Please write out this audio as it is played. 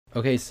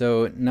Okay,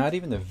 so not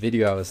even the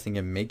video I was thinking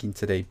of making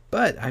today,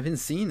 but I've been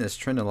seeing this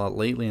trend a lot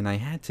lately and I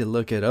had to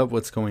look it up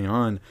what's going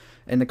on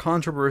and the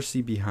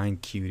controversy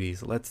behind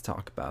cuties. Let's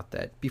talk about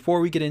that. Before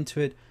we get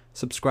into it,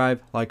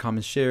 subscribe, like,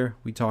 comment, share.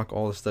 We talk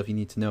all the stuff you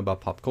need to know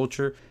about pop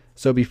culture.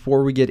 So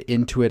before we get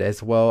into it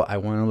as well, I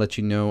want to let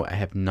you know I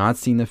have not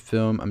seen the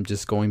film. I'm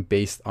just going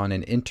based on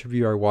an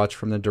interview I watched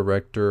from the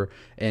director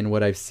and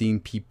what I've seen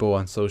people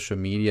on social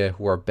media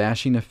who are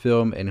bashing the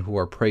film and who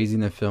are praising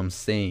the film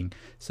saying.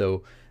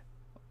 So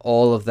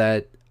all of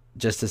that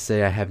just to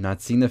say I have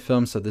not seen the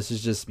film, so this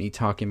is just me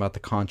talking about the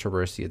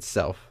controversy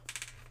itself.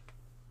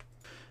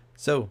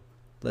 So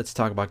let's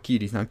talk about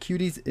Cuties. Now,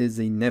 Cuties is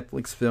a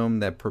Netflix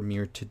film that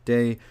premiered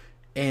today,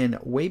 and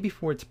way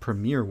before its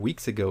premiere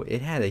weeks ago,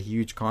 it had a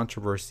huge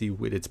controversy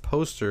with its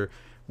poster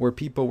where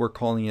people were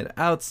calling it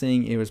out,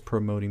 saying it was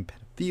promoting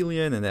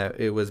pedophilia and that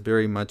it was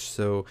very much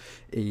so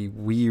a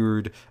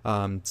weird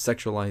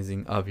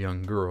sexualizing of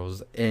young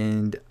girls.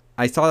 And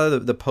I saw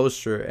the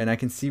poster and I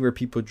can see where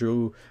people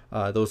drew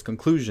those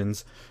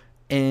conclusions.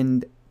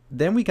 And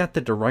then we got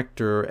the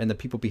director and the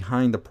people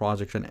behind the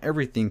project and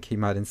everything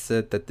came out and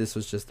said that this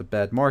was just a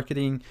bad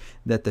marketing,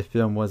 that the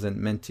film wasn't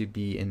meant to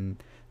be in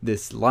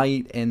this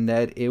light, and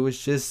that it was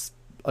just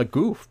a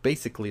goof,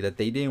 basically, that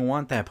they didn't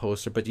want that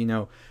poster. But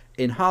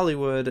in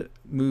Hollywood,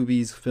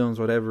 movies, films,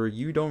 whatever,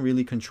 you don't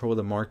really control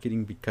the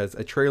marketing because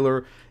a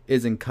trailer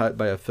isn't cut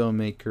by a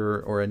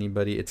filmmaker or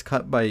anybody. It's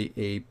cut by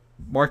a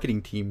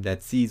marketing team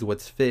that sees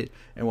what's fit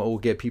and what will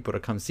get people to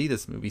come see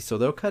this movie. So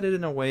they'll cut it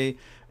in a way,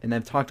 and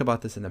I've talked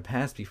about this in the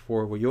past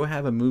before, where you'll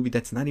have a movie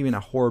that's not even a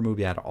horror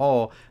movie at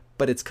all,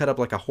 but it's cut up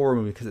like a horror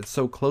movie because it's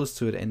so close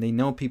to it and they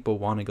know people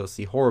want to go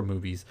see horror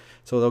movies.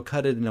 So they'll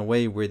cut it in a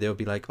way where they'll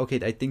be like, okay,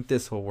 I think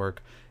this will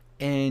work.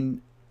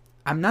 And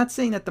I'm not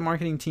saying that the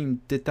marketing team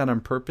did that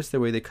on purpose,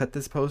 the way they cut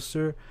this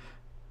poster,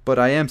 but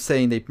I am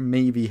saying they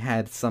maybe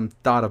had some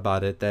thought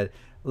about it, that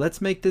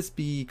let's make this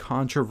be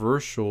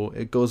controversial.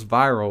 It goes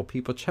viral.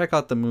 People check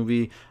out the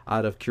movie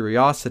out of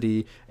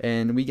curiosity,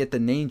 and we get the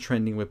name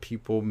trending with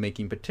people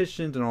making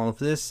petitions and all of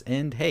this.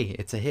 And hey,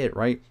 it's a hit,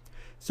 right?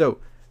 So,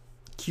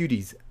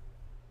 Cuties,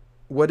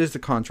 what is the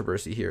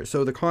controversy here?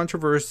 So, the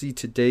controversy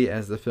today,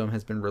 as the film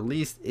has been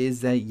released,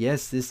 is that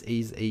yes, this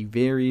is a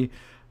very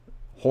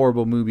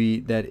horrible movie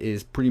that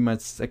is pretty much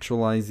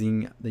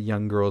sexualizing the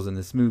young girls in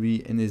this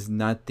movie and is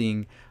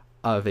nothing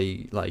of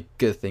a like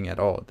good thing at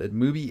all. The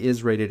movie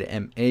is rated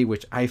MA,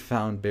 which I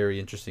found very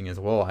interesting as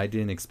well. I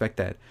didn't expect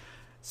that.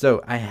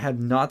 So I have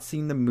not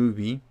seen the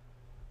movie,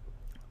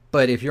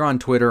 but if you're on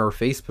Twitter or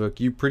Facebook,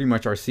 you pretty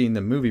much are seeing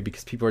the movie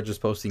because people are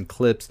just posting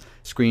clips,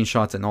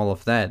 screenshots, and all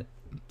of that.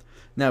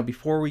 Now,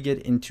 before we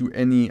get into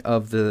any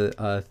of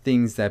the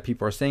things that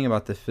people are saying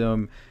about the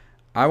film,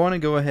 I want to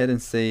go ahead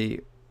and say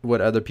what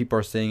other people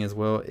are saying as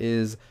well.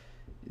 Is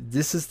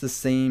this is the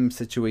same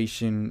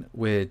situation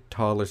with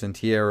Toddlers and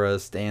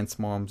Tiaras, Dance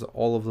Moms,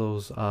 all of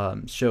those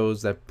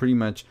shows that pretty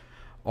much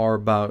are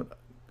about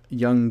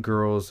young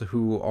girls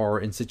who are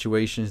in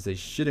situations they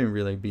shouldn't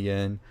really be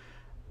in.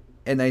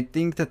 And I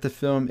think that the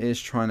film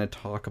is trying to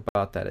talk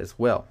about that as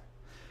well.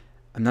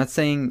 I'm not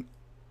saying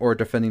or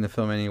defending the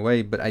film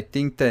anyway, but I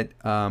think that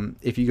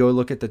if you go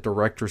look at the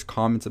director's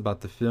comments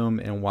about the film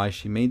and why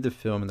she made the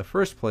film in the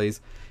first place,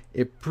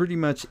 it pretty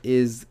much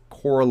is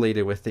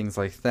correlated with things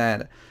like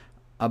that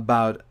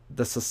about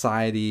the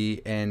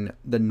society and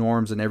the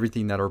norms and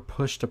everything that are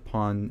pushed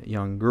upon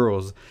young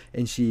girls.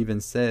 And she even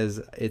says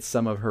it's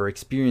some of her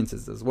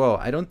experiences as well.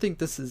 I don't think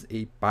this is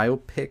a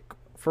biopic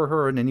for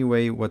her in any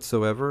way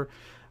whatsoever.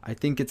 I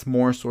think it's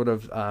more sort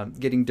of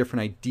getting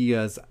different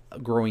ideas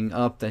growing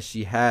up that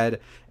she had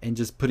and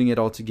just putting it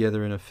all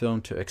together in a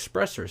film to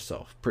express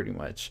herself, pretty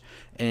much.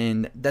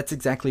 And that's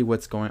exactly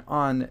what's going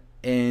on.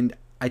 And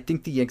I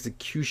think the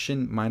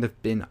execution might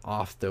have been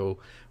off, though,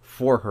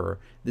 for her.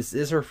 This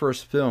is her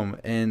first film,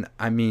 and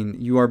I mean,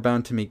 you are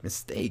bound to make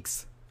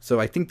mistakes. So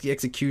I think the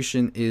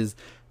execution is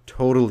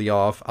totally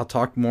off. I'll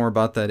talk more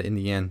about that in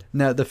the end.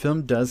 Now, the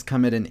film does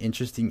come at an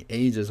interesting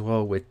age as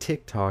well, with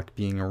TikTok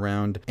being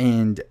around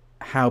and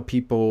how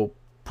people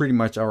pretty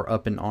much are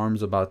up in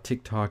arms about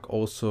TikTok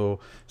also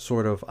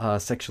sort of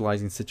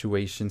sexualizing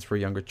situations for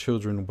younger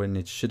children when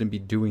it shouldn't be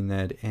doing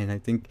that. And I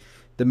think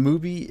the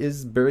movie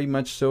is very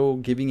much so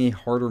giving a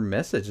harder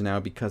message now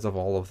because of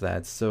all of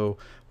that. So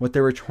what they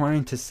were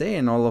trying to say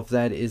and all of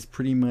that is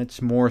pretty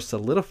much more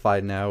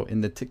solidified now in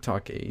the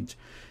TikTok age.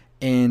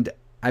 And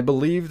I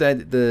believe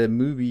that the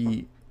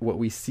movie, what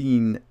we've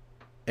seen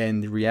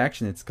and the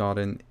reaction it's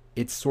gotten,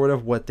 it's sort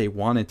of what they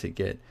wanted to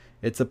get.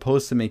 It's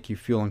supposed to make you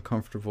feel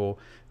uncomfortable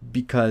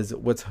because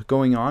what's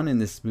going on in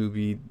this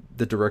movie,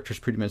 the director's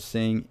pretty much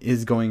saying,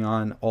 is going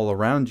on all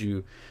around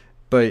you.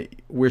 But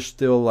we're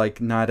still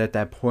like not at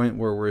that point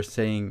where we're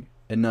saying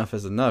enough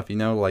is enough,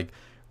 like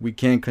we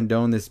can't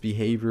condone this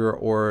behavior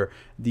or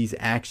these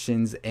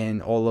actions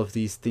and all of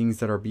these things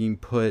that are being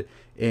put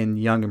in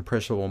young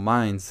impressionable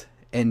minds.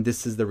 And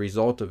this is the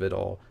result of it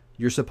all.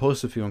 You're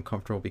supposed to feel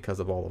uncomfortable because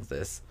of all of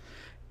this.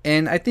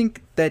 And I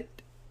think that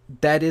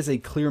that is a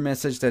clear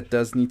message that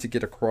does need to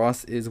get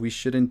across, is we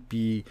shouldn't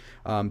be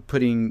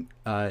putting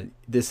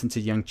this into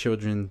young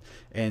children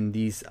and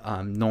these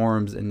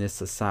norms in this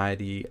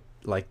society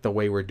like the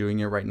way we're doing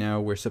it right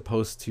now. We're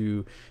supposed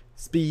to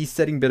be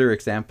setting better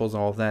examples,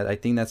 all of that. I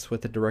think that's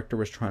what the director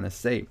was trying to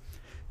say.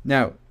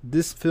 Now,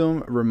 this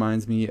film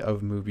reminds me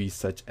of movies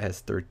such as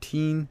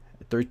 13.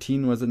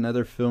 13 was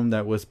another film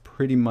that was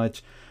pretty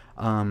much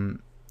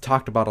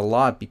talked about a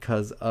lot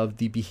because of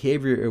the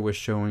behavior it was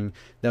showing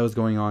that was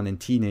going on in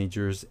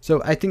teenagers.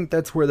 So I think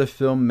that's where the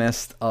film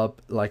messed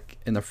up, like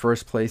in the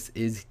first place,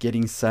 is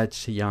getting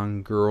such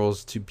young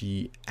girls to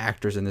be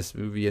actors in this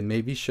movie, and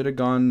maybe should have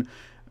gone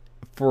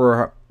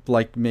for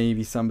like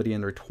maybe somebody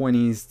in their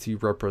 20s to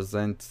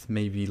represent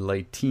maybe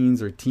late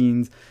teens or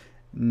teens,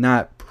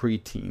 not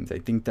preteens. I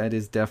think that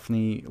is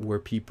definitely where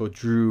people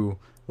drew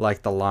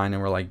like the line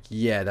and were like,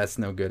 yeah, that's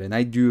no good. And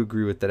I do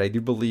agree with that. I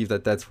do believe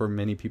that that's where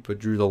many people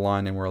drew the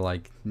line and were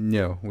like,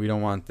 no, we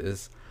don't want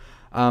this.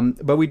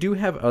 But we do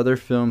have other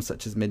films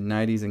such as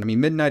Mid-90s. And I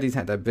mean, Mid-90s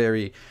had that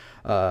very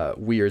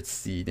weird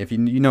scene, if you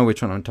know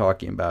which one I'm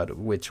talking about,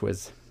 which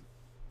was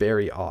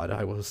very odd,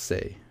 I will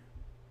say.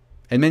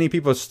 And many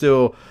people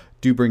still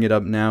do bring it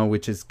up now,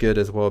 which is good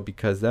as well,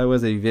 because that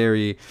was a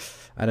very,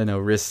 I don't know,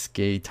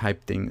 risque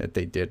type thing that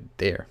they did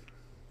there.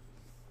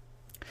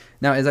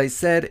 Now, as I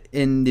said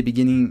in the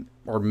beginning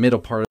or middle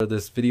part of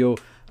this video,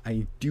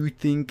 I do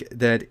think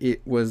that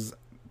it was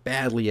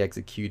badly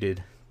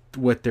executed,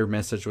 what their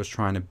message was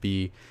trying to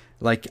be.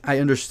 Like, I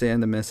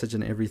understand the message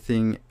and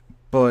everything,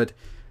 but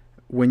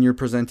when you're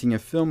presenting a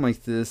film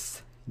like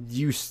this,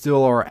 you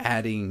still are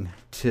adding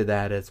to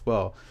that as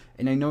well.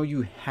 And I know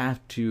you have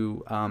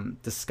to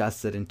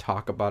discuss it and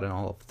talk about it and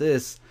all of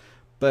this,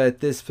 but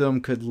this film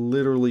could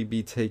literally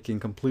be taken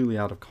completely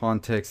out of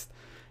context.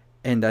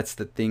 And that's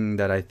the thing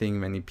that I think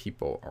many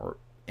people are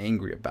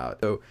angry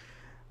about. So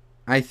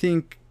I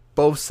think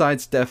both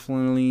sides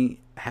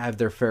definitely have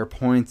their fair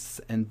points,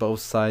 and both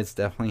sides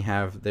definitely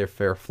have their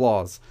fair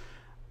flaws.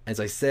 As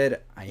I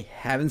said, I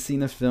haven't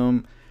seen the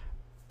film,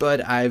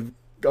 but I've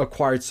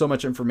acquired so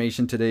much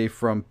information today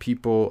from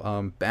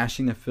people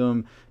bashing the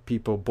film,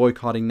 people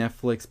boycotting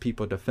Netflix,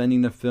 people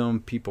defending the film,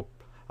 people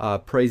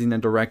praising the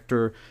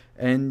director,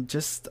 and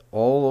just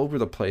all over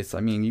the place. I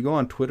mean, you go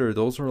on Twitter,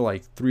 those are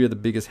like 3 of the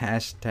biggest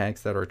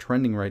hashtags that are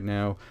trending right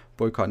now: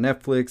 boycott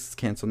Netflix,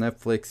 cancel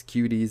Netflix,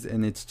 cuties,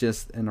 and it's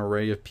just an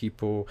array of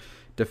people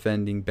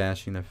defending,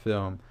 bashing the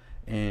film.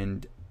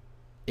 And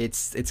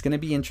it's going to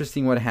be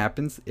interesting what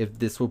happens, if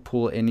this will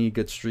pull any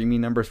good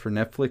streaming numbers for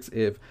Netflix.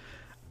 If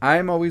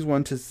I'm always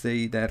one to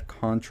say that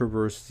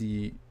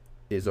controversy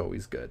is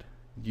always good.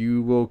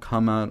 You will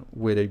come out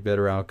with a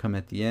better outcome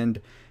at the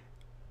end.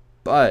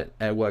 But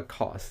at what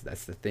cost?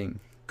 That's the thing.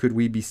 Could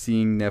we be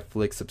seeing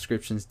Netflix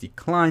subscriptions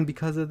decline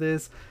because of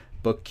this?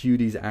 But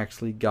Cuties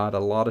actually got a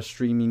lot of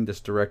streaming. This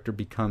director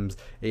becomes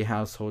a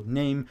household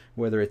name,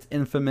 whether it's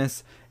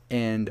Infamous,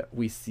 and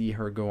we see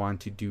her go on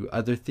to do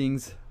other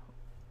things.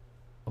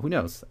 Who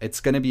knows? It's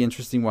going to be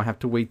interesting. We'll have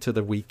to wait till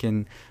the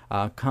weekend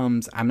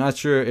comes. I'm not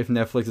sure if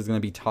Netflix is going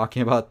to be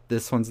talking about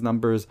this one's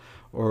numbers,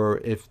 or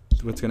if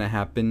what's going to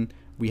happen.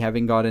 We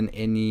haven't gotten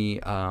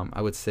any,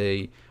 I would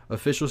say,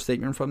 official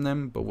statement from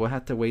them, but we'll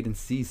have to wait and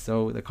see.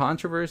 So the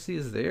controversy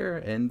is there,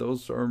 and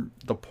those are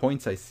the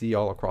points I see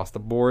all across the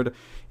board.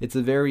 It's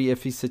a very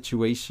iffy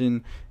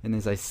situation, and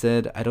as I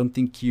said, I don't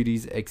think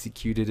Cuties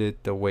executed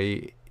it the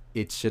way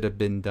it should have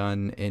been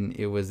done, and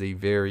it was a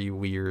very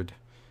weird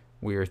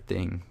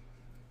thing.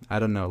 I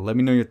don't know. Let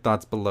me know your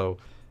thoughts below.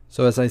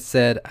 So as I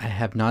said, I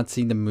have not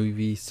seen the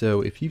movie,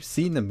 so if you've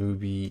seen the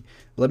movie,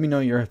 let me know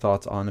your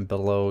thoughts on it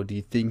below. Do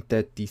you think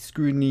that the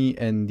scrutiny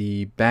and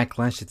the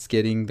backlash it's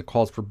getting, the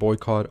calls for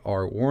boycott,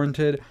 are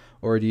warranted?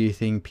 Or do you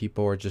think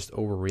people are just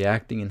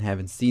overreacting and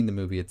haven't seen the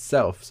movie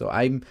itself? So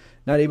I'm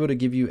not able to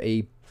give you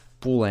a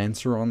full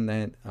answer on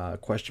that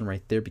question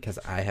right there, because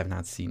I have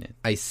not seen it.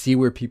 I see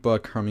where people are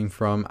coming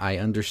from. I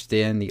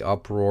understand the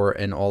uproar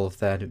and all of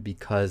that,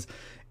 because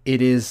it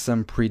is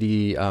some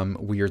pretty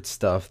weird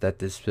stuff that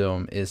this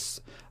film is,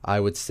 I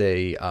would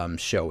say,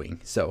 showing.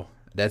 So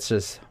that's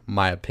just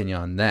my opinion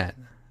on that,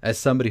 as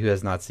somebody who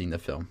has not seen the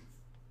film.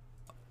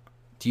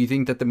 Do you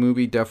think that the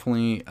movie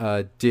definitely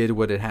did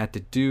what it had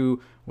to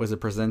do? Was it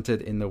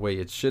presented in the way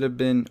it should have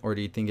been? Or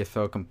do you think it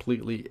fell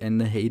completely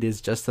and the hate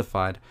is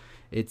justified?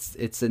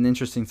 It's an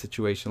interesting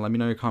situation. Let me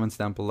know your comments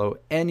down below.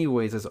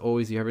 Anyways, as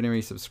always, if you haven't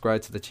already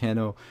subscribed to the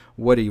channel,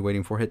 what are you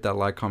waiting for? Hit that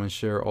like, comment,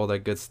 share, all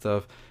that good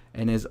stuff.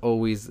 And as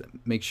always,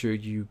 make sure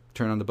you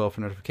turn on the bell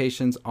for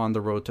notifications. On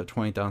the road to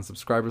 20,000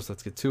 subscribers.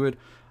 Let's get to it.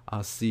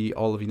 I'll see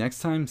all of you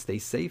next time. Stay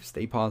safe,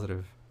 stay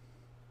positive.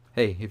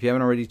 Hey, if you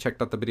haven't already checked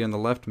out the video on the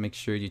left, make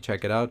sure you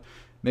check it out.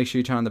 Make sure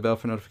you turn on the bell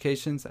for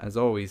notifications. As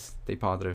always, stay positive.